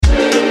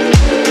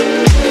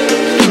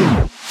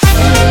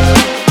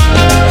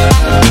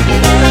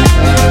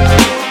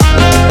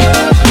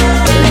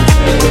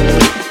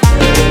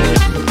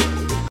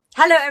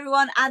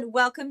everyone, and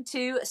welcome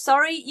to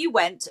Sorry You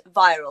Went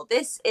Viral.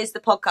 This is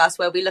the podcast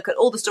where we look at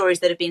all the stories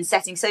that have been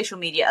setting social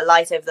media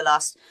alight over the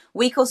last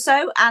week or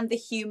so, and the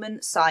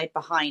human side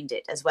behind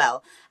it as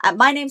well.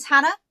 My name's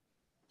Hannah.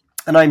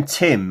 And I'm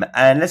Tim,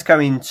 and let's go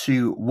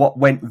into what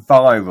went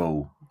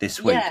viral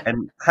this week. Yeah.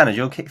 And Hannah, do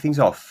you want to kick things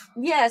off?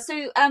 Yeah, so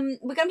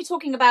we're going to be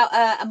talking about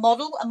a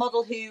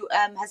model who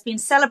has been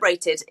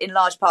celebrated in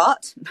large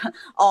part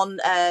on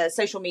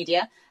social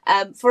media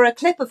for a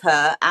clip of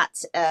her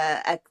at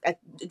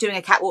doing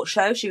a catwalk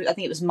show. I think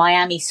it was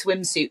Miami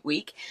Swimsuit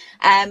Week,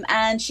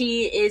 and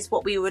she is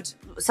what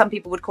some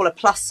people would call a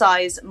plus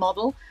size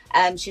model.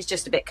 She's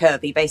just a bit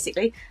curvy,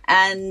 basically,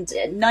 and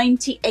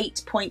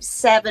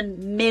 98.7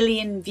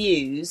 million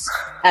views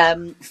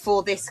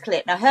for this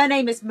clip. Now, her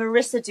name is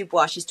Marissa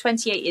Dubois. She's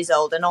 28 years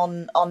old, and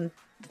on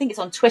I think it's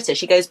on Twitter,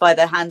 she goes by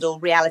the handle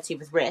Reality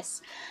with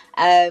Riss.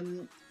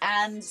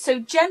 And so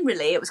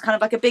generally, it was kind of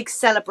like a big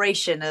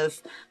celebration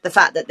of the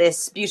fact that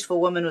this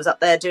beautiful woman was up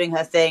there doing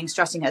her thing,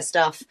 strutting her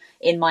stuff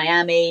in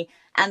Miami.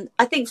 And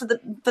I think for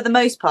the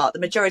most part, the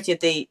majority of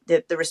the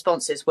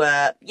responses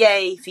were,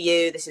 yay for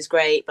you, this is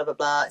great, blah, blah,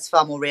 blah. It's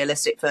far more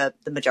realistic for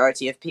the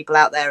majority of people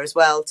out there as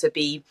well to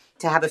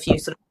have a few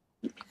sort of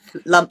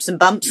lumps and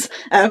bumps.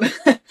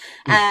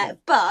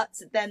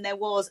 But then there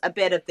was a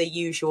bit of the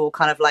usual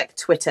kind of like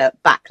Twitter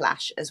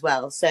backlash as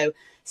well. So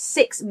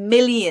 6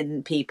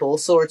 million people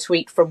saw a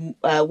tweet from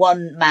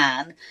one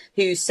man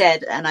who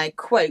said, and I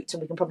quote,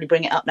 and we can probably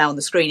bring it up now on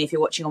the screen if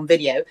you're watching on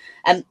video,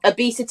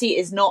 obesity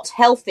is not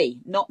healthy,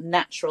 not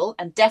natural,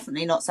 and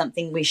definitely not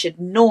something we should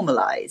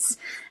normalize.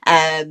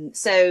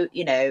 So,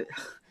 you know,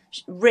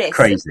 risk.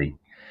 Crazy.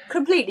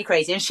 Completely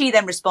crazy. And she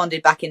then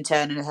responded back in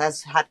turn and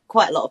has had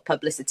quite a lot of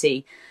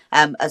publicity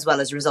as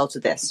well as a result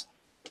of this.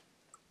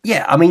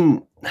 Yeah, I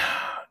mean,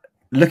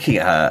 looking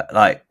at her,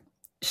 like,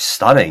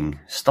 stunning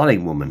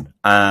woman.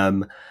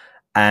 And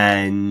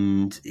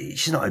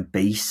she's not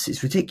obese.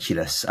 It's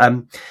ridiculous.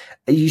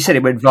 You said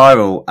it went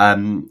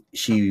viral.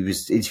 She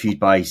was interviewed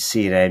by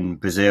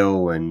CNN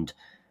Brazil, and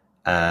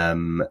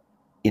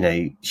you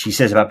know, she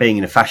says about being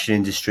in the fashion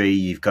industry,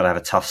 you've got to have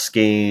a tough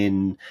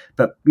skin.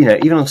 But, you know,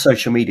 even on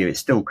social media, it's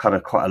still kind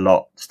of quite a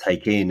lot to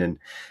take in. And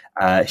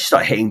she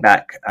started hitting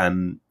back.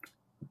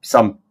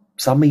 Some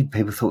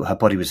people thought her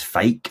body was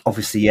fake.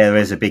 Obviously, yeah, there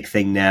is a big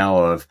thing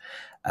now of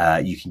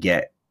you can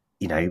get,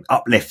 you know,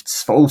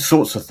 uplifts for all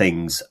sorts of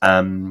things.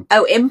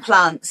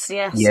 Implants,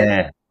 yes.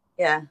 Yeah.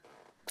 Yeah.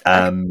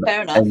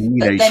 Fair enough. And,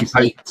 you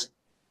know,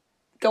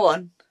 go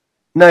on.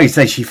 No,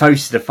 so she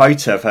posted a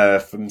photo of her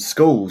from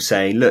school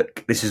saying,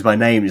 look, this is my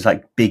name. It's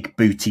like Big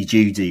Booty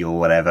Judy or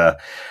whatever,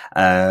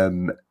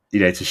 you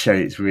know, to show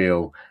it's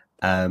real.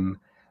 I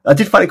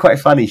did find it quite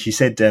funny. She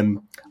said,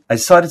 I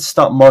decided to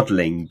start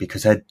modelling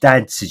because her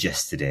dad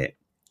suggested it.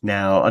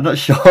 Now, I'm not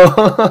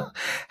sure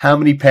how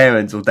many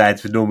parents or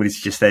dads would normally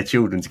suggest their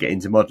children to get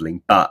into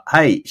modelling, but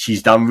hey,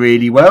 she's done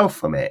really well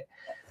from it.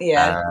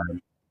 Yeah.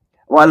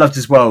 What I loved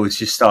as well was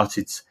she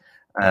started...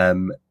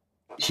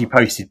 she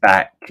posted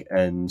back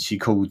and she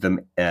called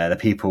them, the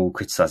people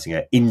criticising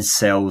her,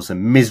 incels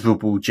and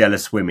miserable,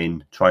 jealous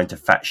women trying to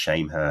fat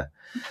shame her.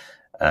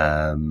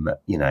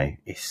 You know,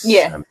 it's...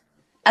 Yeah.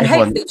 And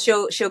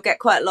hopefully she'll get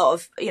quite a lot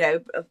of, you know,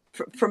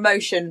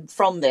 promotion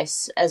from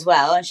this as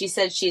well. And she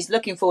said she's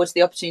looking forward to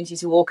the opportunity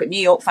to walk at New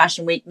York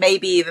Fashion Week,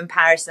 maybe even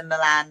Paris and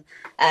Milan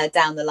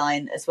down the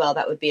line as well.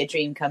 That would be a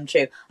dream come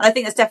true. And I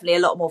think there's definitely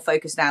a lot more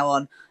focus now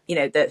on, you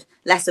know, the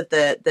less of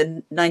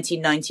the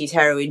 1990s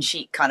heroin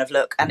chic kind of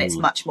look, and it's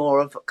much more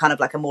of kind of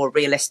like a more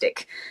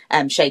realistic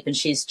shape. And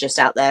she's just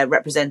out there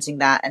representing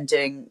that and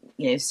doing,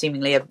 you know,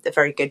 seemingly a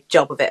very good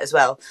job of it as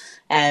well.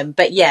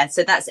 But yeah,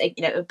 so that's you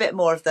know, a bit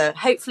more of the,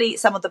 hopefully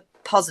some of the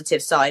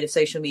positive side of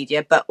social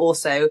media, but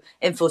also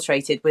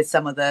infiltrated with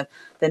some of the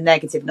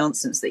negative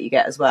nonsense that you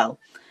get as well.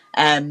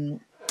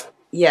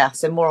 Yeah,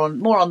 so more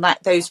on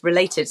that, those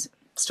related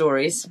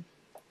stories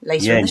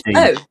later in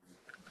the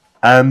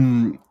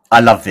show. I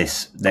love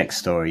this next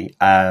story.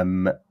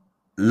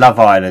 Love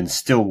Island,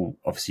 still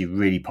obviously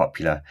really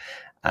popular,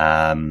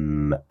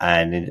 and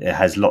it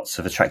has lots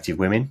of attractive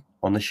women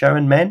on the show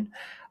and men,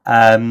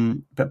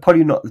 but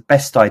probably not the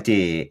best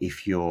idea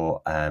if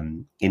you're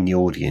in the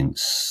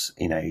audience,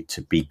 you know,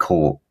 to be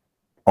caught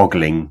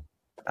ogling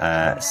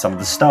some of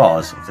the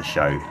stars of the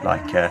show,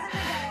 like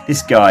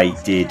this guy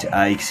did. You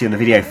can see on the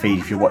video feed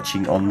if you're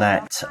watching on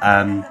that.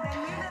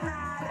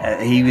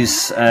 He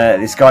was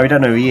this guy, we don't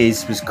know who he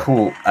is, was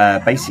caught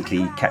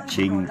basically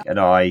catching an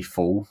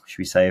eyeful, should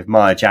we say, of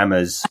Maya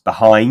Jama's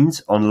behind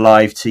on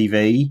live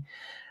TV,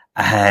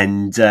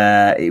 and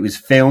it was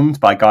filmed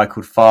by a guy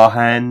called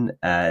Farhan,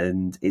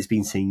 and it's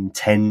been seen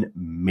 10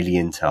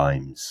 million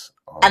times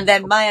And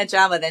then Maya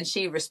Jama, then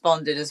she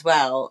responded as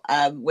well,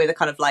 with a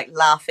kind of like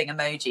laughing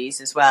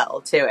emojis as well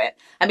to it.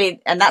 I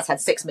mean, and that's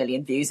had 6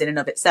 million views in and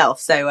of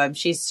itself. So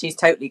she's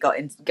totally got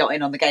in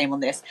on the game on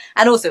this.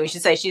 And also, we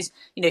should say she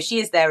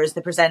is there as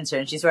the presenter,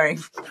 and she's wearing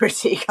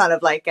pretty kind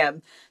of like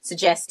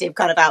suggestive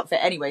kind of outfit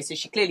anyway. So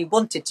she clearly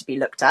wanted to be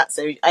looked at.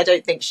 So I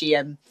don't think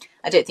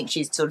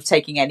she's sort of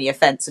taking any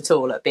offence at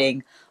all at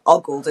being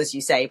ogled, as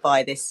you say,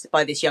 by this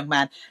young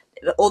man.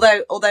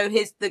 Although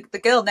the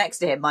girl next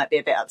to him might be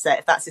a bit upset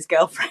if that's his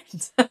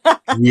girlfriend.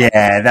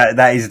 Yeah,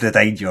 that is the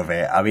danger of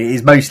it. I mean,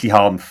 it's mostly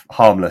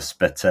harmless,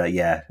 but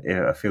yeah,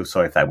 I feel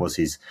sorry if that was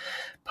his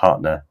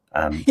partner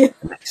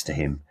next to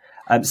him.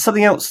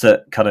 Something else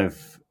that kind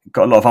of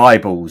got a lot of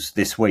eyeballs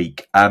this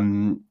week.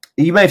 You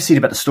may have seen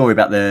about the story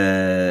about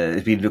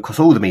it's been across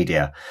all the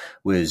media,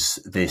 was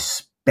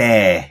this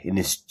bear in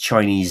this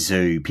Chinese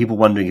zoo, people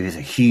wondering if it's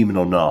a human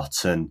or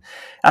not, and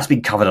that's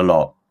been covered a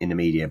lot in the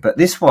media. But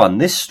this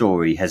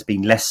story has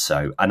been less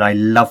so, and I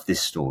love this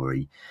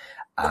story.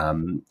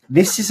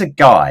 This is a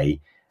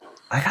guy,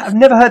 I've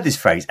never heard this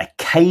phrase, a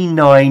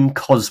canine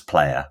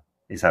cosplayer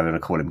is how I'm going to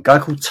call him, a guy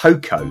called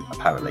Toko,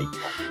 apparently.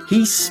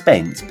 He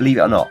spent, believe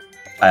it or not,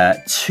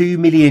 2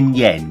 million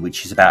yen,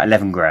 which is about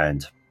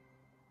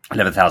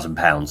 11,000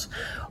 pounds,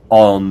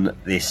 on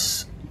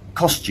this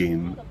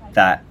costume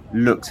that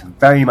looked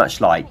very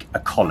much like a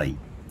collie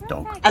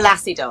dog. A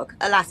lassie dog.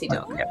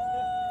 Yeah.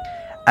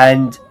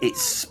 And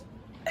it's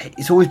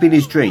always been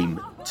his dream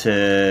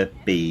to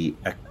be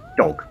a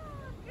dog.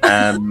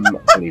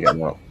 Believe it or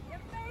not.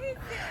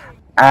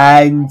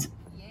 And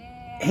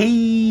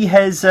he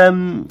has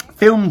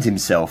filmed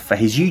himself for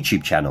his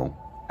YouTube channel.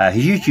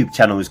 His YouTube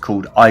channel is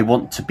called I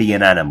Want to Be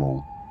an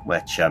Animal,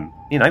 which,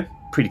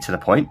 pretty to the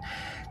point.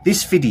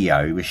 This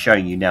video we're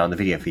showing you now on the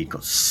video feed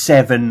got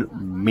 7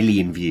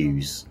 million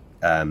views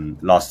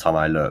last time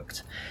I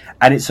looked.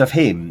 And it's of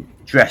him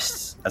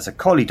dressed as a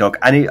collie dog.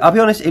 And I'll be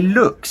honest, it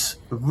looks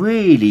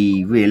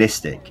really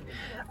realistic.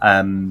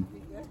 Although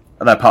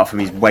apart from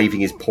he's waving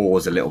his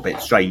paws a little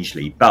bit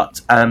strangely. But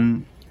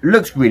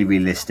looks really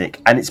realistic.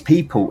 And it's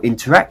people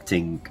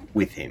interacting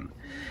with him.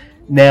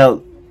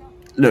 Now,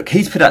 look,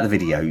 he's put out the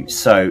video,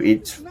 so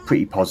it's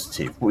pretty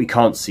positive. What we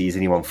can't see is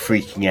anyone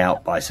freaking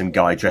out by some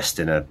guy dressed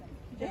in up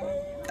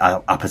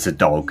as a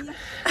dog.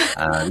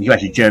 You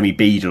actually Jeremy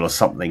Beadle or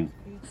something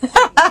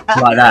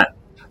like that.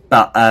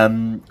 But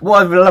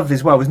what I loved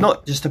as well was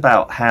not just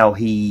about how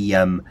he,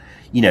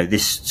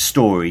 this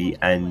story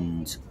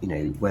and,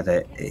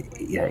 whether,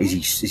 is he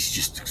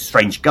just a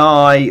strange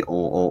guy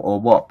or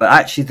what, but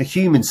actually the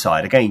human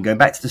side, again, going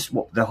back to this,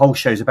 what the whole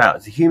show's about,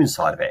 is the human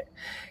side of it.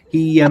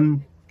 He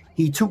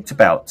talked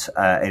about,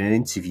 in an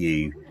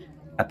interview,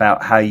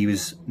 about how he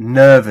was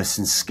nervous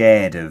and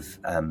scared of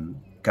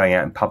going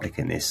out in public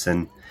in this,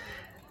 and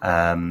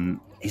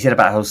he said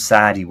about how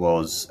sad he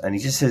was, and he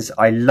just says,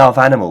 I love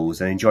animals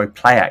and enjoy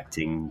play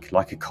acting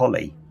like a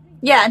collie.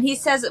 Yeah, and he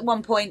says at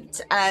one point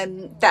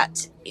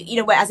that,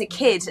 where as a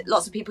kid,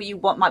 lots of people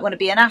might want to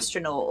be an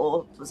astronaut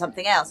or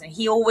something else, and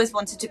he always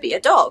wanted to be a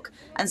dog.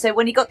 And so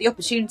when he got the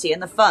opportunity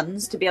and the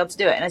funds to be able to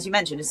do it, and as you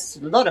mentioned, it's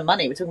a lot of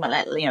money. We're talking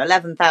about,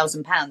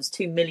 £11,000,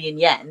 2 million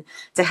yen,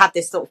 to have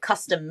this sort of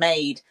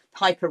custom-made,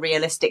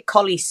 hyper-realistic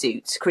collie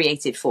suit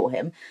created for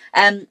him.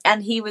 And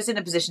he was in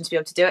a position to be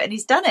able to do it, and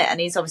he's done it. And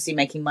he's obviously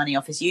making money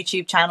off his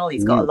YouTube channel.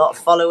 He's got a lot of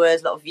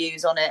followers, a lot of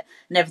views on it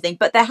and everything.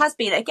 But there has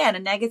been, again, a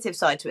negative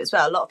side to it as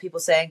well. A lot of people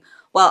saying,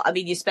 well, I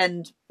mean, you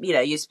spend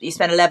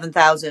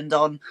 11,000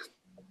 on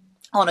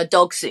a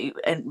dog suit,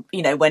 and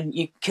when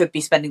you could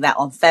be spending that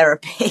on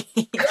therapy.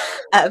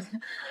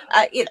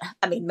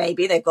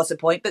 Maybe they've got a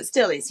point, but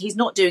still, he's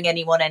not doing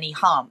anyone any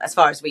harm, as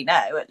far as we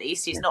know. At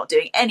least he's not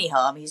doing any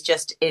harm. He's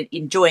just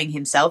enjoying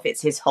himself.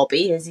 It's his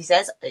hobby, as he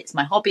says. It's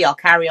my hobby. I'll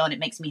carry on. It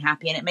makes me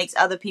happy, and it makes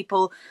other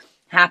people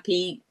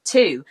happy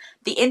too.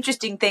 The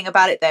interesting thing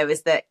about it, though,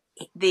 is that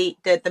the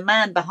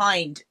man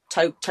behind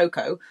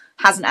Toko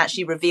hasn't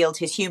actually revealed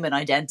his human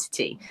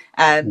identity,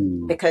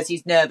 because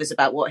he's nervous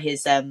about what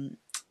his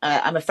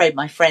I'm afraid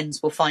my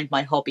friends will find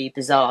my hobby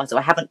bizarre, so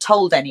I haven't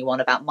told anyone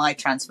about my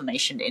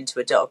transformation into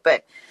a dog.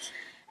 But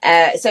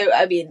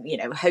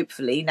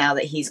hopefully now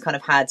that he's kind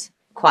of had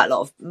quite a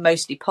lot of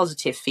mostly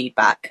positive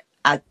feedback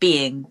at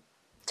being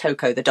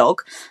Toko the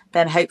dog,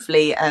 then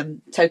hopefully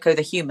Toko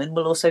the human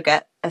will also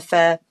get a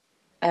fair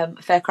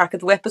crack of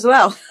the whip as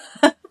well.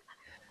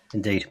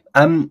 Indeed.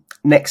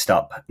 Next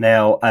up,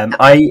 now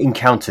I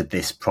encountered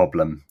this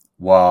problem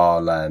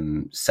while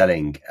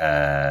clearing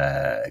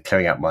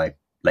out my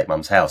late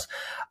mum's house.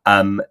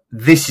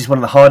 This is one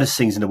of the hardest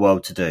things in the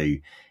world to do,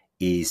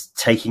 is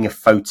taking a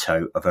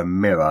photo of a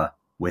mirror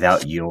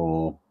without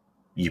you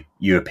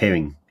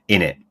appearing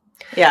in it.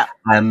 Yeah.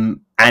 And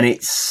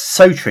it's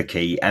so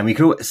tricky, and we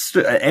can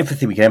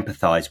everything we can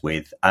empathise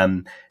with.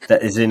 That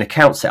there's an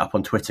account set up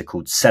on Twitter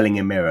called Selling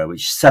a Mirror,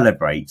 which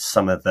celebrates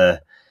some of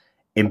the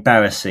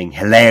embarrassing,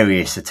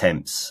 hilarious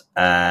attempts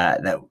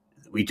that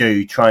we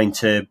do trying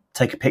to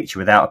take a picture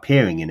without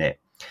appearing in it.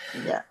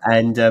 Yeah.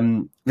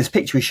 And this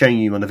picture we're showing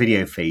you on the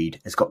video feed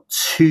has got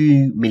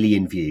 2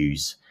 million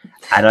views.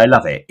 And I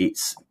love it.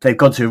 They've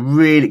gone to a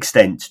real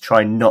extent to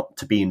try not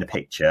to be in the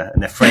picture,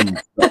 and their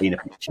friends not be in the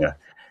picture.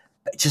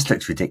 It just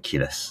looks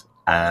ridiculous.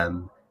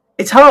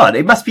 It's hard.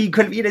 It must be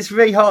incredibly. It's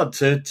very hard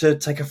to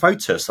take a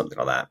photo or something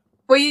like that.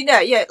 Well,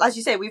 yeah, as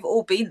you say, we've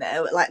all been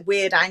there, like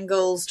weird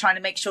angles, trying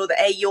to make sure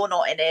that you're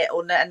not in it,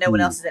 or no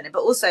one else is in it,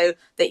 but also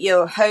that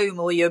your home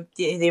or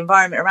the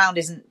environment around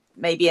isn't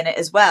maybe in it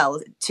as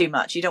well too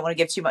much. You don't want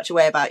to give too much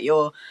away about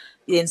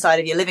the inside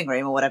of your living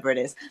room or whatever it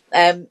is.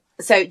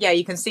 So yeah,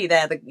 you can see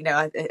there.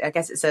 I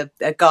guess it's a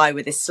guy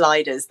with his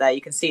sliders there.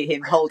 You can see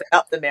him holding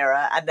up the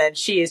mirror, and then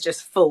she is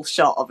just full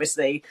shot,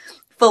 obviously,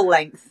 full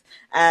length.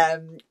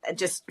 And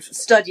just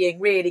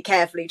studying really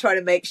carefully, trying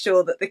to make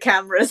sure that the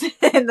camera's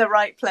in the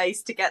right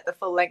place to get the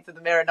full length of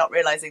the mirror, not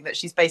realizing that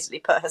she's basically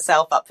put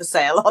herself up for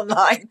sale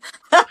online.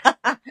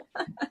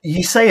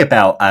 You say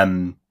about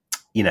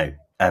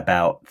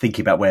about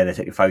thinking about where they're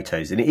taking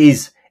photos, and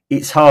it's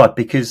hard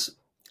because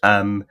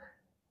common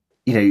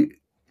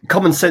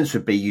sense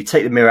would be you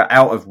take the mirror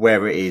out of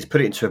where it is,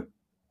 put it into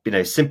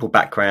a simple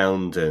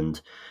background, and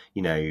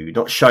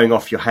not showing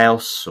off your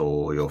house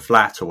or your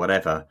flat or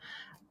whatever.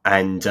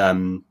 And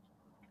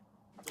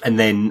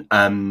then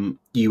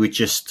you would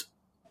just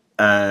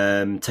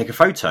take a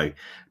photo.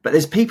 But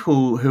there's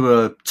people who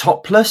are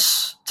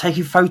topless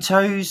taking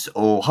photos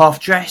or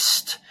half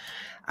dressed,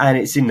 and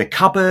it's in the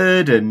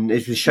cupboard, and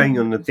as we're showing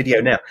you on the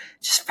video now,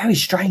 it's just very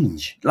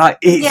strange. Like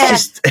it's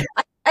just.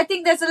 I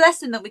think there's a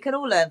lesson that we can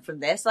all learn from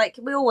this. Like,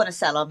 we all want to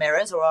sell our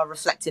mirrors or our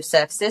reflective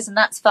surfaces, and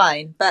that's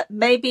fine. But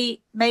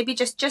maybe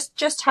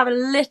just have a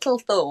little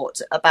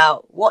thought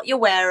about what you're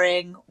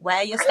wearing,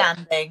 where you're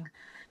standing.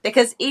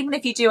 Because even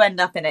if you do end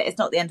up in it, it's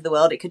not the end of the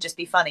world. It could just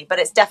be funny, but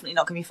it's definitely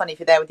not going to be funny if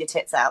you're there with your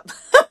tits out.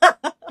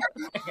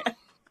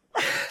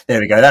 There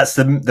we go. That's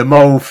the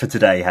moral for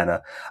today,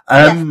 Hannah.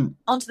 On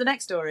to the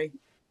next story.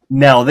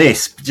 Now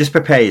just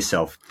prepare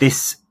yourself.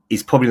 This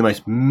is probably the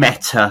most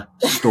meta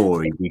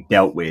story we've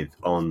dealt with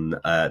on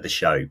the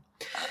show.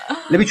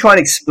 Let me try and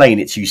explain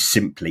it to you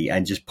simply,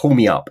 and just pull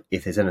me up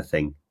if there's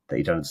anything that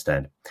you don't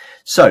understand.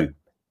 So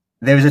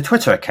there is a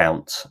Twitter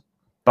account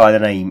by the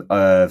name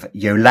of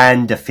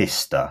Yolanda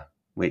Fister,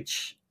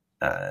 which,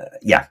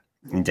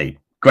 indeed,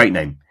 great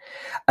name.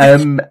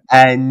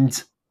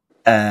 And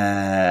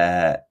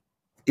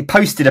it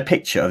posted a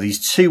picture of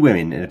these two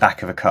women in the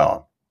back of a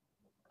car.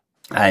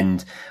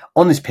 And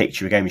on this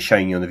picture, again, we're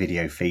showing you on the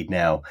video feed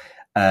now,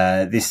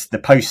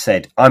 the post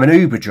said, "I'm an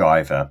Uber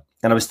driver,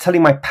 and I was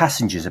telling my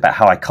passengers about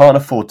how I can't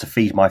afford to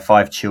feed my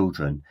 5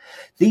 children.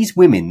 These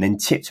women then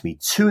tipped me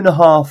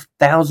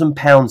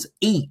 £2,500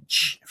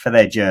 each for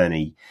their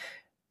journey,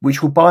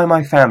 which will buy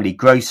my family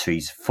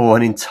groceries for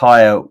an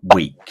entire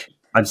week.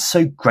 I'm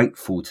so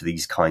grateful to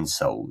these kind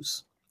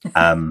souls."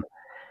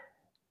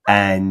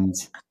 And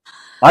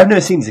I've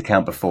never seen this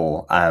account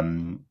before,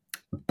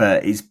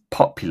 but it's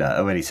popular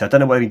already. So I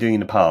don't know what they've been doing in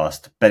the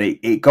past, but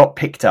it got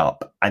picked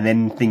up, and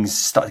then things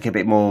started to get a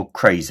bit more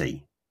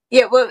crazy.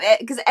 Yeah, well,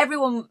 because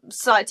everyone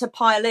started to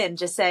pile in,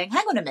 just saying,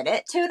 "Hang on a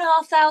minute,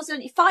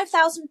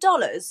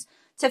 $5,000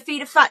 to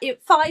feed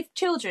 5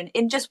 children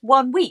in just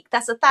 1 week.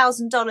 That's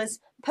 $1,000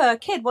 per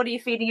kid. What are you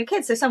feeding your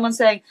kids?" So someone's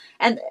saying,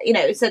 and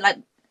so like,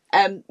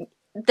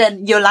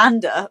 then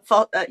Yolanda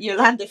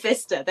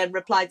Fister then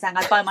replied saying,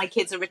 "I buy my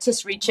kids a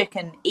rotisserie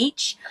chicken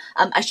each.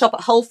 I shop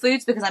at Whole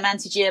Foods because I'm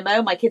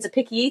anti-GMO. My kids are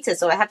picky eaters,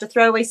 so I have to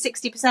throw away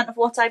 60% of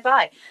what I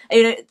buy."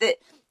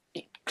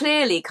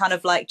 Clearly kind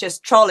of like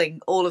just trolling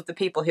all of the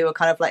people who are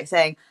kind of like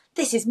saying,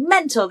 "This is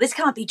mental. This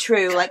can't be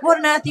true. Like, what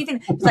on earth do you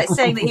think?" It's like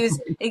saying that he was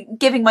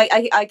giving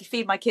I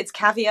feed my kids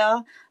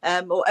caviar,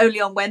 or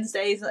only on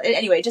Wednesdays.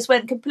 Anyway, it just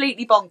went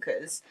completely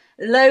bonkers.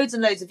 Loads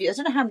and loads of views.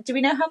 I don't know do we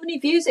know how many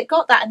views it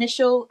got, that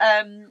initial,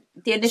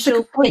 the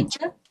initial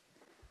picture?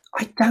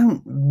 I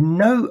don't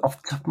know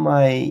off the top of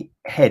my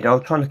head. I'll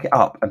try and look it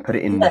up and put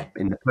it in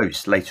the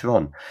post later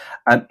on.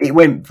 It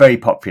went very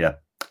popular.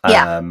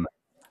 Yeah.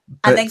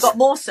 And then got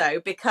more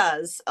so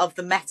because of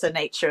the meta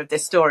nature of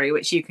this story,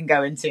 which you can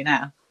go into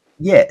now.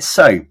 Yeah,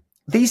 so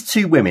these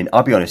two women,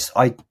 I'll be honest,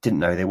 I didn't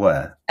know they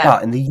were.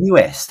 But in the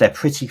US, they're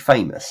pretty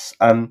famous.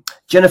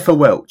 Jennifer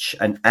Welch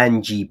and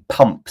Angie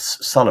Pumps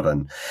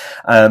Sullivan.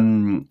 I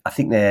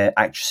think they're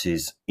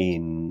actresses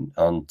on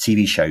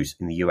TV shows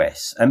in the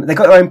US. They've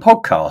got their own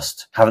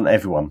podcast. Haven't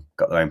everyone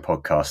got their own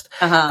podcast?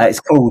 It's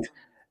called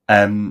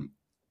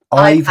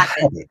I've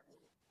Had It,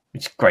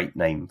 which is a great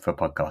name for a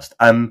podcast.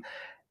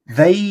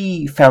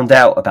 They found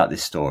out about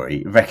this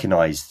story,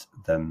 recognised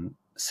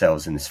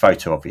themselves in this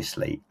photo,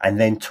 obviously, and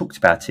then talked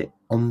about it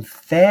on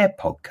their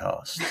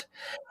podcast.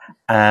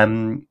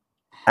 And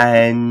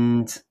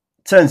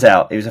turns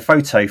out it was a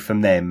photo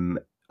from them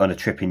on a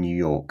trip in New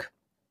York.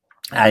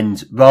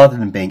 And rather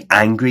than being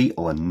angry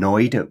or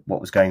annoyed at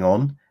what was going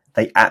on,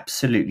 they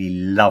absolutely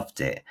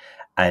loved it.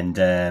 And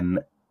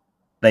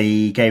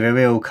they gave a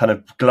real kind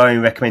of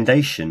glowing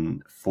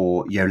recommendation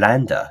for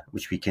Yolanda,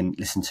 which we can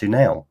listen to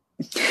now.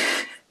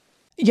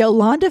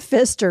 Yolanda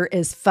Fister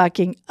is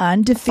fucking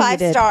undefeated.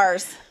 5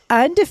 stars.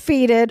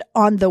 undefeated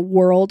on the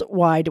World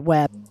Wide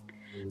Web.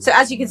 So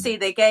as you can see,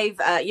 they gave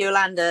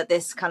Yolanda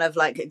this kind of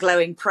like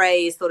glowing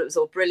praise, thought it was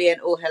all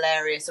brilliant, all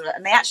hilarious.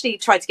 And they actually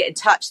tried to get in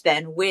touch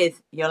then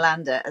with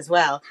Yolanda as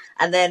well.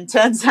 And then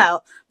turns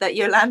out that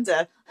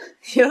Yolanda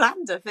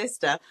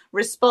Pfister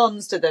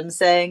responds to them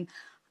saying,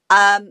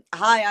 hi,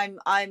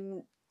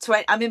 I'm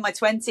in my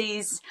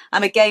 20s.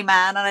 I'm a gay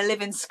man and I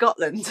live in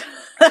Scotland.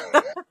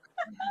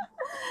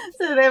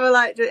 So they were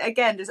like,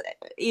 again, just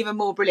even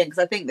more brilliant,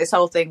 because I think this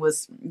whole thing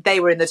was, they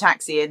were in the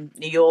taxi in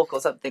New York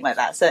or something like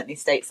that, certainly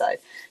stateside.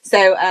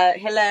 So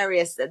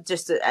hilarious,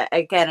 just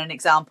again, an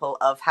example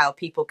of how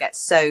people get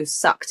so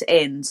sucked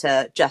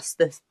into just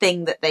the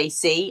thing that they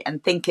see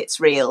and think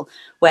it's real,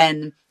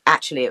 when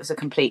actually it was a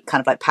complete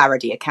kind of like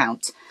parody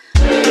account.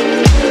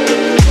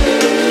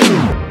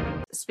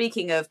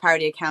 Speaking of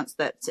parody accounts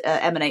that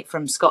emanate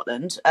from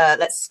Scotland,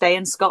 let's stay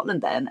in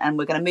Scotland then, and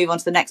we're going to move on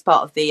to the next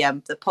part of the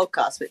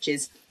podcast, which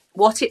is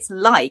what it's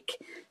like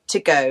to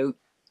go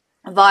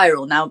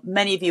viral. Now,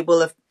 many of you will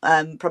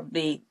have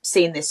probably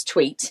seen this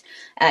tweet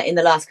in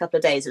the last couple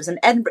of days. It was an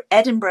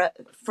Edinburgh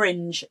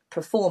Fringe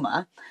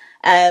performer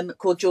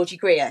called Georgie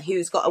Greer,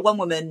 who's got a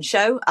one-woman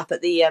show up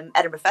at the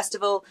Edinburgh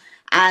Festival,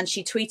 and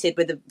she tweeted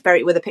with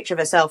a picture of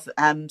herself,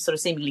 sort of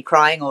seemingly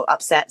crying or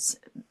upset,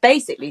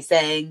 basically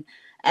saying,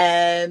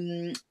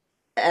 there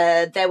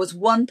was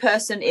one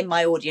person in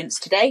my audience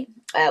today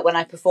when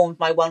I performed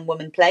my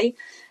one-woman play.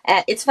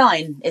 It's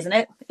fine, isn't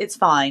it? It's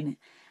fine.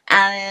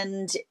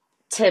 And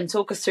Tim,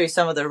 talk us through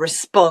some of the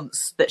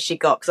response that she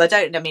got, because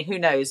who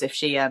knows if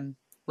she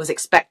was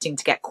expecting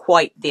to get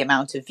quite the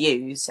amount of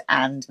views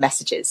and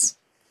messages.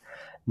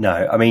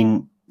 No, I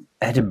mean,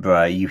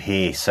 Edinburgh, you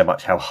hear so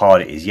much how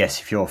hard it is. Yes,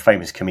 if you're a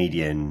famous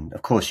comedian,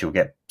 of course you'll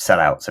get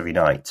sellouts every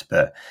night,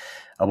 but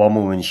a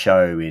one-woman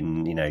show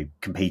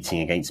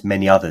competing against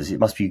many others, it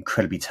must be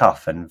incredibly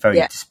tough and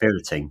very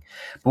dispiriting.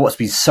 But what's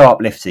been so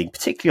uplifting,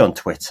 particularly on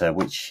Twitter,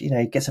 which,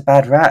 gets a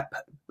bad rap,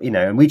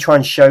 and we try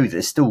and show that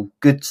there's still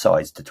good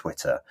sides to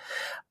Twitter,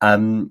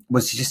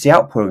 was just the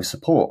outpouring of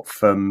support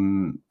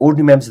from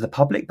ordinary members of the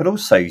public, but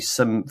also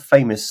some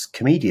famous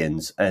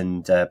comedians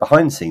and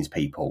behind-the-scenes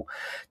people.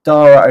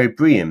 Dara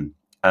O'Brien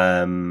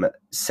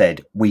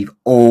said, "We've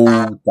all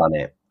done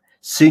it.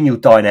 Soon you'll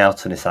dine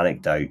out on this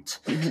anecdote."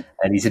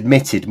 And he's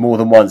admitted more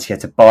than once he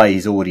had to buy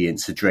his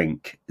audience a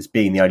drink, as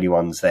being the only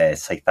ones there to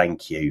say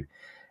thank you.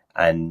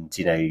 And,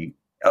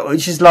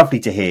 which is lovely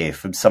to hear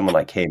from someone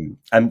like him.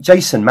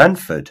 Jason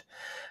Manford,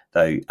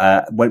 though,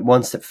 went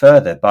one step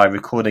further by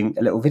recording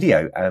a little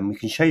video, and we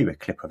can show you a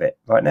clip of it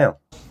right now.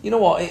 You know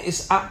what?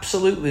 It's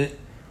absolutely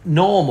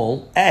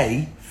normal,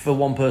 for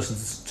one person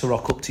to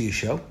rock up to your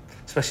show,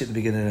 especially at the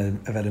beginning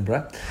of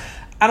Edinburgh,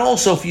 and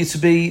also for you to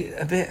be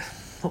a bit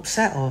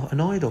upset or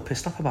annoyed or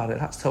pissed off about it.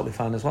 That's totally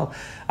fine as well.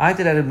 I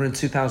did Edinburgh in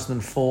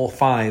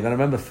 2004-05, and I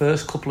remember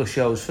first couple of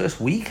shows,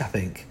 first week I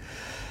think,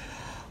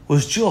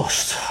 was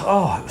just, it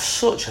was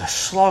such a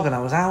slog, and I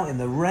was out in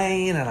the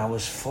rain and I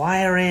was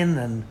flyering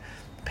and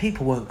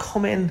people weren't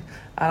coming,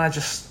 and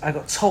I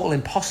got total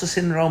imposter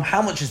syndrome.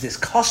 How much is this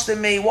costing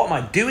me? What am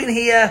I doing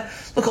here?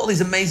 Look at all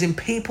these amazing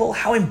people.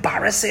 How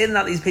embarrassing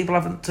that these people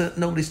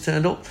nobody's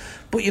turned up.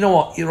 But you know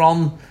what? You're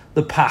on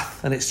the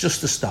path, and it's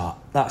just a start.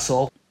 That's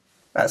all.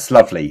 That's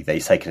lovely that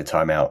he's taken the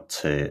time out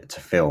to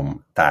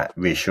film that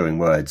reassuring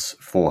words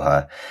for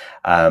her.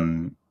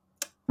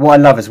 What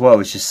I love as well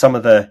is just some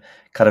of the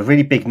kind of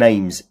really big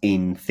names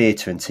in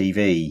theatre and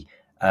TV.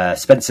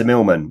 Spencer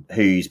Millman,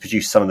 who's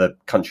produced some of the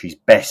country's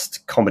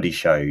best comedy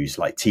shows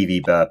like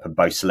TV Burp and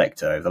Bo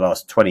Selector over the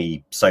last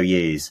 20 so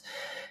years,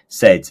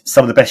 said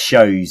some of the best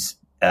shows,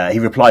 he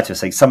replied to us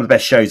saying, some of the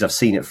best shows I've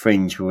seen at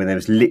Fringe when there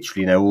was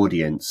literally no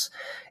audience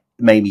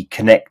made me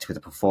connect with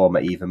the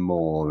performer even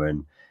more.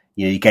 And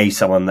he gave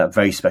someone that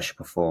very special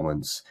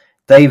performance.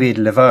 David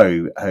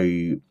Laveau,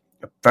 who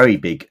a very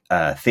big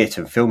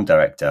theatre and film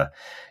director,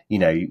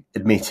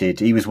 admitted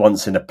he was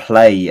once in a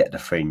play at the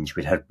Fringe.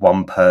 We'd had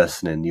one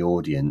person in the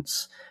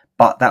audience,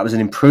 but that was an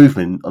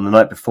improvement on the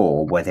night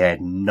before where they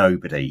had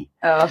nobody.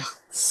 Oh,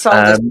 so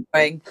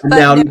disappointing.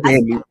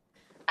 But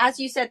as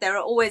you said, there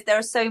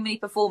are so many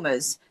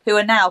performers who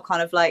are now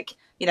kind of like,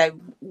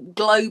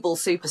 global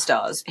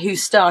superstars who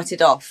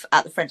started off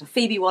at the Fringe.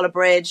 Phoebe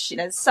Waller-Bridge,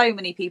 so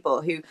many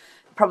people who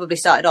probably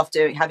started off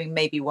having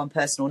maybe one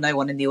person or no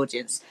one in the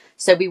audience.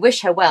 So we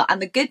wish her well.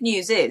 And the good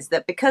news is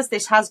that because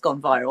this has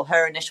gone viral,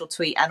 her initial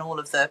tweet and all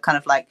of the kind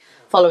of like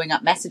following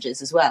up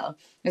messages as well,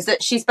 is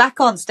that she's back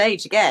on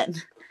stage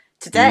again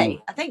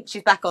today. I think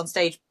she's back on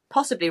stage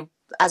possibly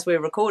as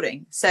we're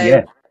recording.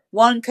 So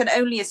one can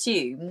only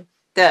assume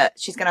that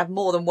she's going to have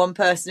more than one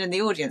person in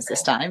the audience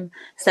this time.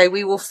 So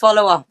we will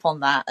follow up on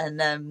that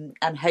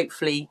and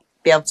hopefully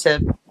be able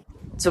to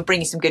sort of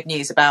bring you some good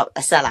news about a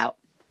sellout.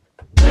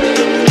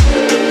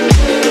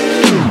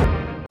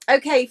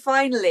 Okay,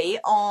 finally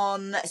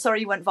on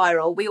Sorry You Went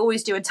Viral, we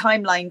always do a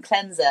timeline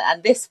cleanser,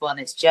 and this one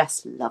is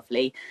just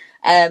lovely.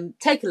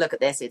 Take a look at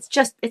this.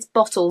 It's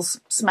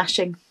bottles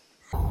smashing.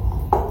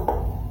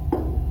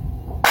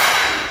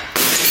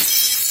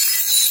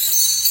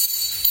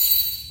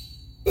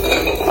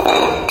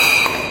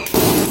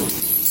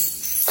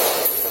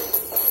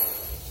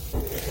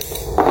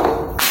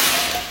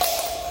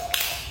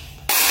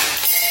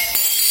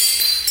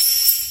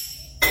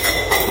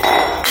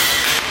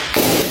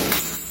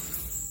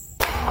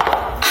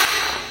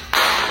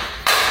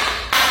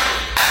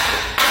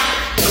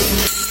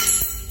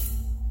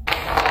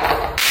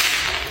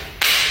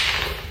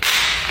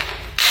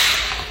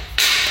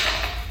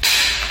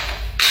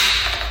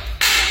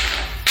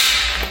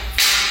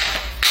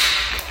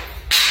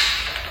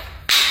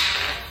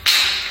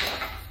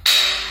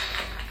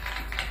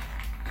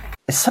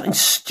 something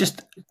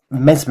just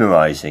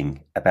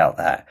mesmerizing about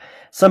that.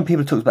 Some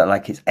people talk about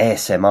like it's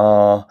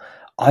ASMR.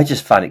 I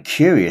just find it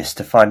curious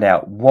to find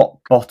out what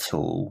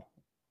bottle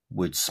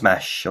would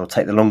smash or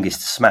take the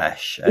longest to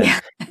smash.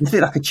 And it's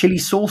like a chili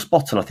sauce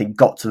bottle, I think,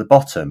 got to the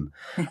bottom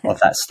of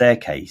that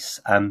staircase.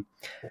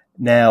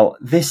 Now,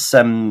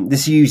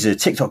 this user,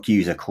 TikTok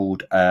user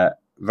called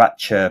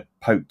Ratcha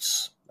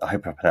Potes, I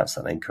hope I pronounced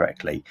that name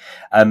correctly.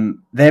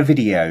 Their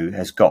video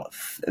is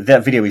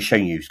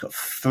showing you has got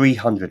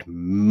 300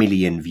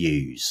 million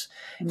views.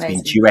 Amazing.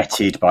 It's been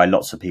duetted by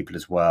lots of people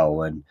as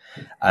well. And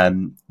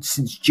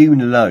since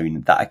June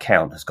alone, that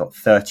account has got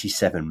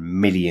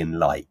 37 million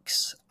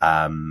likes.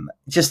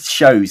 Just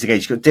shows, again,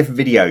 she's got different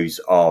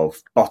videos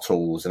of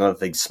bottles and other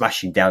things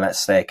smashing down that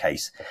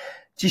staircase.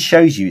 Just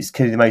shows you it's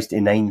kind of the most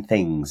inane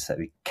things that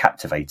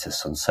captivate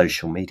us on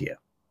social media.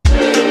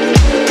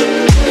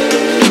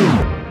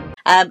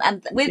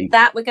 And with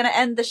that, we're going to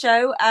end the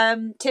show.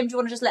 Tim, do you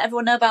want to just let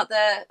everyone know about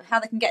how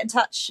they can get in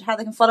touch, how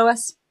they can follow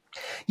us?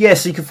 Yeah,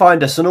 so you can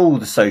find us on all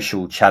the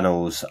social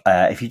channels.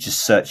 If you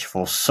just search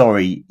for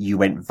Sorry You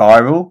Went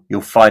Viral, you'll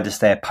find us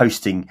there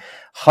posting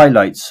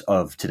highlights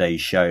of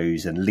today's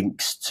shows and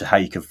links to how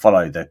you can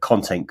follow the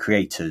content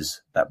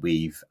creators that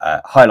we've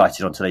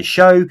highlighted on today's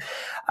show.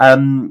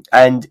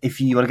 And if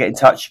you want to get in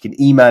touch, you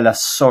can email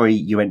us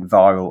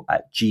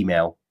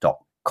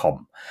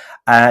sorryyouwentviral@gmail.com.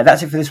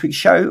 That's it for this week's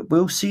show.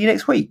 We'll see you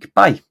next week.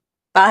 Bye.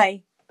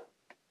 Bye.